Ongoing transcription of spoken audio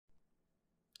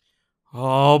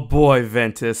Oh boy,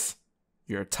 Ventus,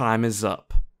 your time is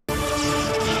up.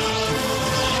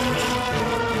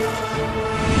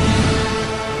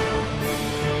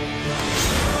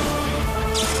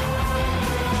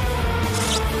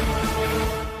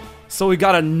 So we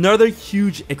got another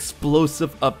huge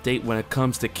explosive update when it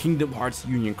comes to Kingdom Hearts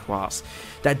Union Cross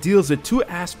that deals with two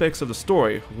aspects of the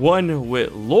story. One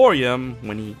with Lauriam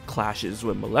when he clashes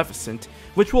with Maleficent,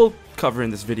 which we'll cover in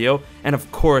this video, and of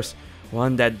course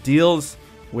one that deals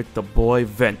with the boy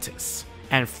Ventus.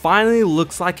 And finally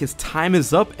looks like his time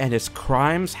is up and his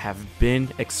crimes have been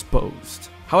exposed.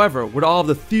 However, with all of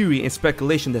the theory and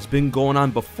speculation that's been going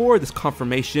on before this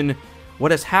confirmation,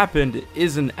 what has happened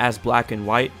isn't as black and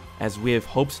white as we have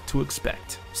hoped to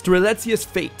expect. Strelitzia's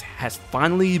fate has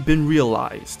finally been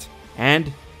realized,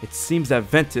 and it seems that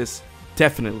Ventus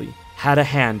definitely had a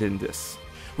hand in this.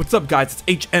 What's up guys,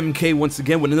 it's HMK once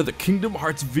again with another Kingdom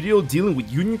Hearts video dealing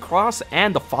with Union Cross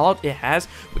and the fallout it has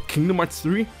with Kingdom Hearts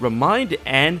 3, ReMind,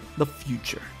 and the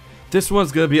future. This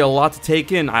one's gonna be a lot to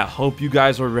take in. I hope you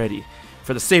guys are ready.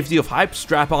 For the safety of hype,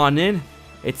 strap on in.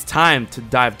 It's time to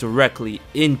dive directly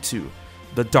into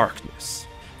the darkness.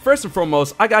 First and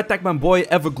foremost, I gotta thank my boy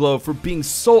Everglow for being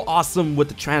so awesome with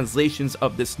the translations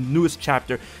of this newest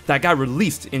chapter that got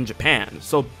released in Japan.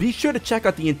 So be sure to check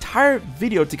out the entire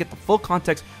video to get the full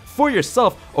context for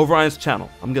yourself over on his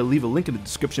channel. I'm gonna leave a link in the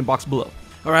description box below.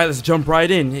 Alright, let's jump right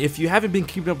in. If you haven't been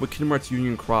keeping up with Kingdom Hearts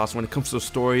Union Cross when it comes to the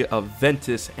story of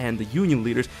Ventus and the Union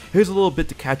leaders, here's a little bit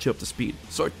to catch you up to speed.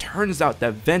 So it turns out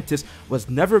that Ventus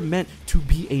was never meant to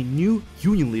be a new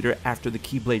Union leader after the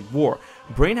Keyblade War.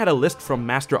 Brain had a list from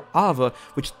Master Ava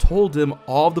which told him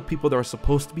all of the people that were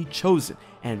supposed to be chosen,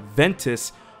 and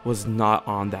Ventus was not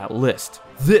on that list.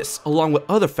 This, along with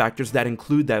other factors that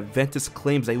include that Ventus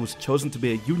claims that he was chosen to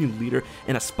be a Union leader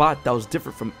in a spot that was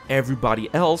different from everybody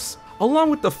else, along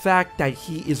with the fact that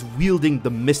he is wielding the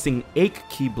missing Ache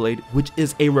Keyblade, which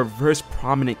is a reverse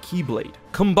prominent Keyblade,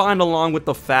 combined along with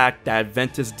the fact that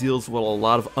Ventus deals with a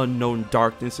lot of unknown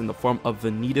darkness in the form of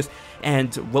Ventus,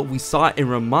 and what we saw in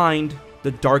ReMind,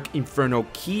 the Dark Inferno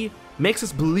Key, makes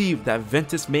us believe that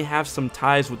Ventus may have some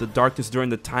ties with the darkness during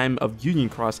the time of Union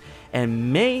Cross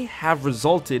and may have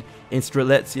resulted in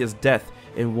Strelitzia's death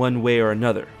in one way or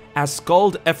another. As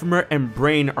Skuld, Ephemer, and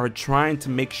Brain are trying to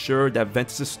make sure that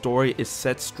Ventus' story is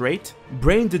set straight,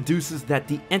 Brain deduces that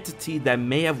the entity that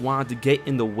may have wanted to get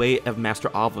in the way of Master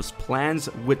Ava's plans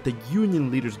with the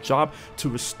Union leader's job to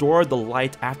restore the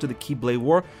light after the Keyblade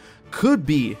War could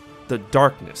be the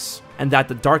darkness, and that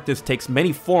the darkness takes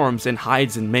many forms and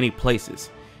hides in many places,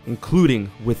 including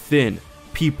within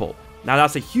people. Now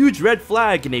that's a huge red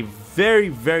flag and a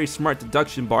very smart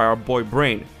deduction by our boy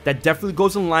Brain that definitely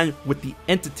goes in line with the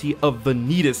entity of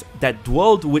Ventus that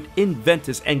dwelled within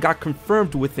Ventus and got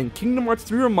confirmed within Kingdom Hearts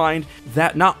 3 ReMind,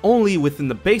 that not only within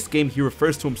the base game he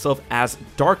refers to himself as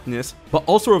Darkness, but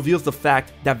also reveals the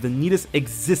fact that Ventus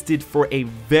existed for a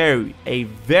very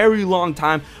long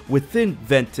time within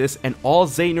Ventus, and all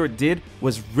Xehanort did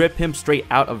was rip him straight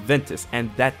out of Ventus,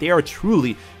 and that they are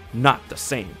truly not the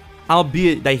same,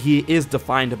 albeit that he is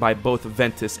defined by both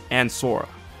Ventus and Sora.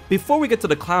 Before we get to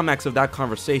the climax of that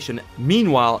conversation,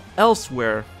 meanwhile,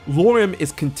 elsewhere, Lauriam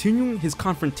is continuing his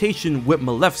confrontation with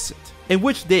Maleficent, in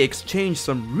which they exchange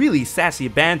some really sassy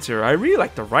banter. I really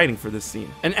like the writing for this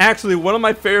scene. And actually, one of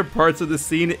my favorite parts of this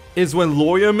scene is when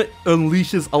Lauriam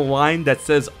unleashes a line that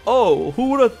says, "Oh, who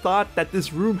would have thought that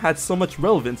this room had so much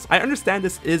relevance?" I understand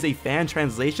this is a fan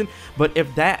translation, but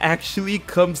if that actually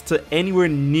comes to anywhere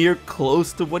near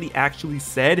close to what he actually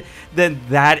said, then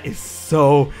that is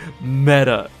so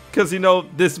meta. Because, you know,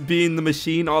 this being the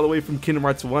machine all the way from Kingdom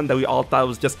Hearts 1 that we all thought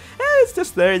was just, it's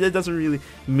just there, it doesn't really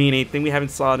mean anything, we haven't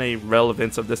saw any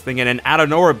relevance of this thing, and then out of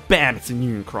nowhere, bam, it's in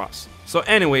Union Cross. So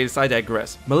anyways, I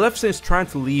digress. Maleficent is trying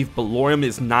to leave, but Lauriam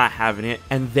is not having it,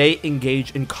 and they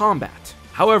engage in combat.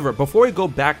 However, before we go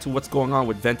back to what's going on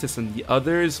with Ventus and the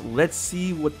others, let's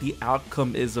see what the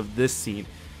outcome is of this scene.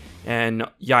 And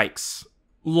yikes.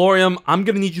 Lauriam, I'm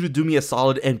gonna need you to do me a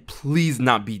solid and please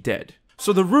not be dead.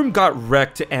 So the room got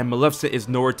wrecked and Maleficent is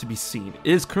nowhere to be seen.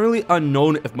 It is currently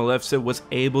unknown if Maleficent was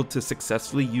able to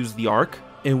successfully use the Ark,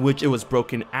 in which it was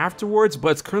broken afterwards, but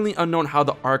it's currently unknown how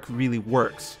the Ark really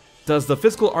works. Does the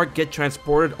physical Ark get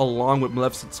transported along with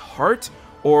Maleficent's heart,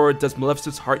 or does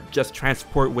Maleficent's heart just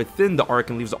transport within the Ark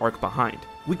and leaves the Ark behind?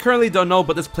 We currently don't know,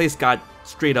 but this place got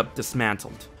straight up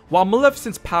dismantled. While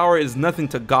Maleficent's power is nothing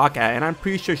to gawk at, and I'm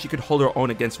pretty sure she could hold her own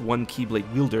against one Keyblade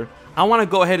wielder, I want to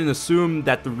go ahead and assume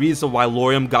that the reason why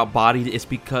Lauriam got bodied is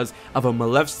because of a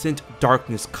Maleficent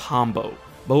Darkness combo.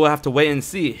 But we'll have to wait and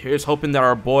see. Here's hoping that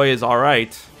our boy is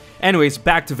alright. Anyways,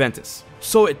 back to Ventus.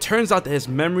 So it turns out that his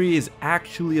memory is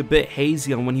actually a bit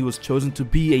hazy on when he was chosen to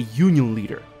be a Union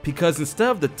leader. Because instead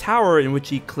of the tower in which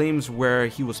he claims where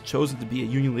he was chosen to be a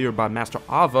Union leader by Master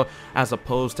Ava, as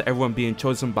opposed to everyone being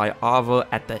chosen by Ava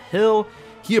at the hill,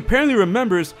 he apparently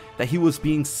remembers that he was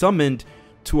being summoned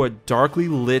to a darkly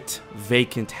lit,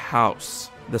 vacant house.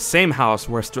 The same house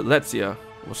where Strelitzia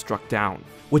was struck down,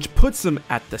 which puts him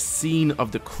at the scene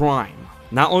of the crime.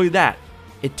 Not only that,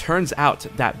 it turns out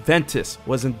that Ventus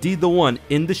was indeed the one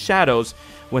in the shadows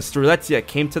when Strelitzia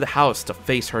came to the house to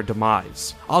face her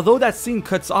demise. Although that scene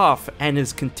cuts off and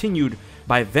is continued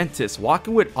by Ventus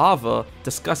walking with Ava,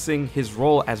 discussing his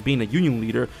role as being a Union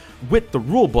leader with the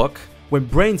rulebook, when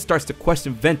Brain starts to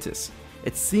question Ventus,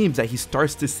 it seems that he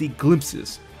starts to see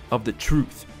glimpses of the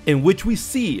truth, in which we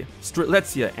see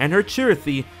Strelitzia and her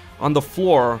Chirithy on the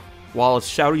floor while a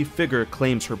shadowy figure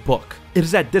claims her book. It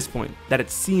is at this point that it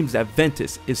seems that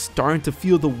Ventus is starting to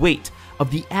feel the weight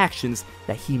of the actions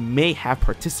that he may have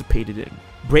participated in.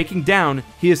 Breaking down,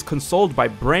 he is consoled by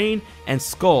Brain and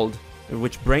Skuld, in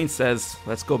which Brain says,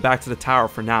 let's go back to the tower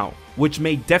for now, which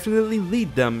may definitely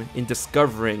lead them in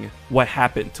discovering what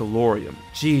happened to Laurium.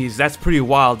 Jeez, that's pretty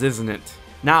wild, isn't it?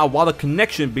 Now, while the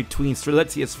connection between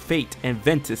Strelitzia's fate and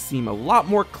Ventus seem a lot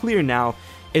more clear now,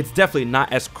 it's definitely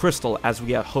not as crystal as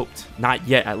we had hoped, not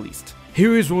yet at least.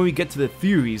 Here is when we get to the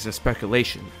theories and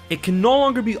speculation. It can no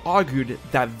longer be argued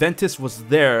that Ventus was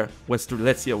there when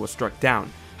Strelitzia was struck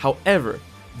down. However,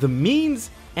 the means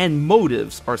and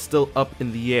motives are still up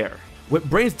in the air, with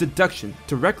Brain's deduction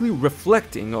directly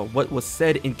reflecting on what was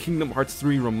said in Kingdom Hearts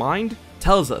 3 ReMind,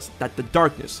 tells us that the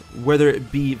darkness, whether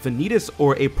it be Ventus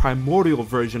or a primordial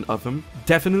version of him,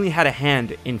 definitely had a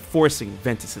hand in forcing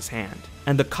Ventus's hand.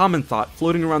 And the common thought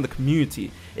floating around the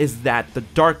community is that the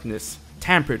darkness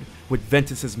tampered with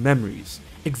Ventus's memories.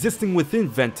 Existing within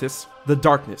Ventus, the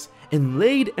darkness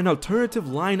inlaid an alternative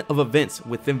line of events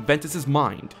within Ventus's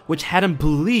mind, which had him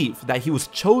believe that he was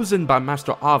chosen by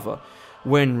Master Ava,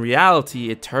 when in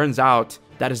reality it turns out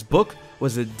that his book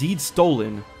was indeed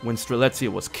stolen when Strelitzia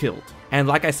was killed. And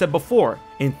like I said before,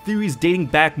 in theories dating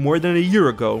back more than a year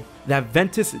ago, that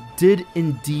Ventus did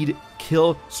indeed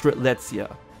kill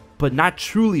Strelitzia, but not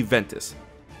truly Ventus,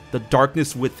 the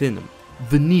darkness within him.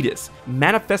 Ventus,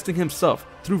 manifesting himself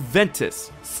through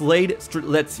Ventus, slayed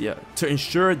Strelitzia to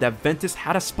ensure that Ventus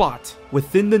had a spot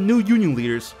within the new Union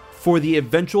leaders for the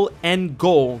eventual end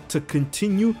goal to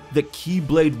continue the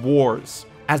Keyblade Wars,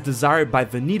 as desired by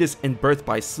Ventus in Birth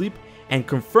by Sleep and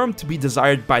confirmed to be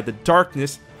desired by the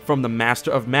darkness from the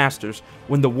Master of Masters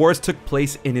when the wars took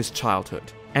place in his childhood.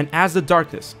 And as the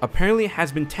darkness apparently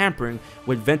has been tampering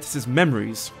with Ventus's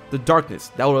memories, the darkness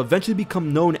that will eventually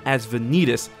become known as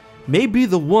Ventus may be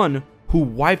the one who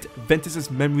wiped Ventus's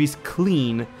memories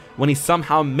clean when he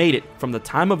somehow made it from the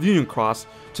time of Union Cross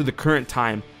to the current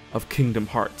time of Kingdom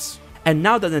Hearts. And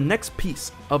now that the next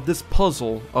piece of this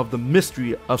puzzle of the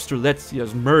mystery of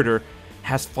Strelitzia's murder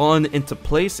has fallen into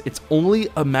place, it's only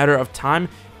a matter of time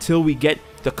till we get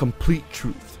the complete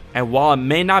truth. And while it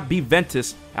may not be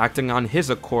Ventus acting on his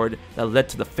accord that led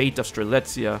to the fate of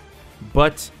Strelitzia,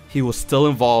 but he was still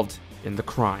involved in the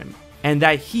crime. And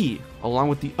that he, along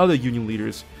with the other Union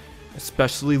leaders,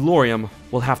 especially Laurium,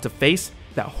 will have to face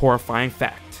that horrifying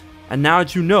fact. And now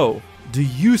that you know, do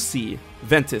you see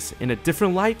Ventus in a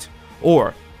different light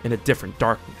or in a different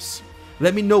darkness?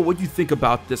 Let me know what you think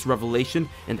about this revelation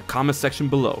in the comment section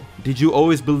below. Did you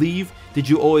always believe? Did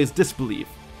you always disbelieve?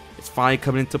 It's finally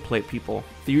coming into play, people.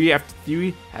 Theory after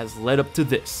theory has led up to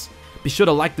this. Be sure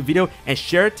to like the video and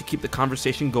share it to keep the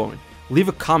conversation going. Leave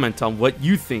a comment on what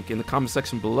you think in the comment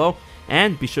section below,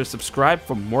 and be sure to subscribe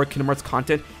for more Kingdom Hearts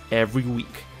content every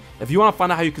week. If you want to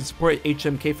find out how you can support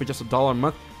HMK for just $1 a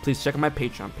month, please check out my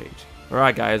Patreon page.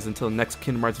 Alright guys, until the next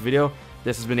Kingdom Hearts video,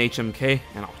 this has been HMK,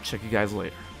 and I'll check you guys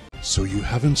later. So you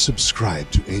haven't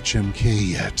subscribed to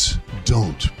HMK yet?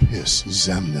 Don't piss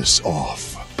Xemnas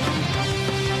off.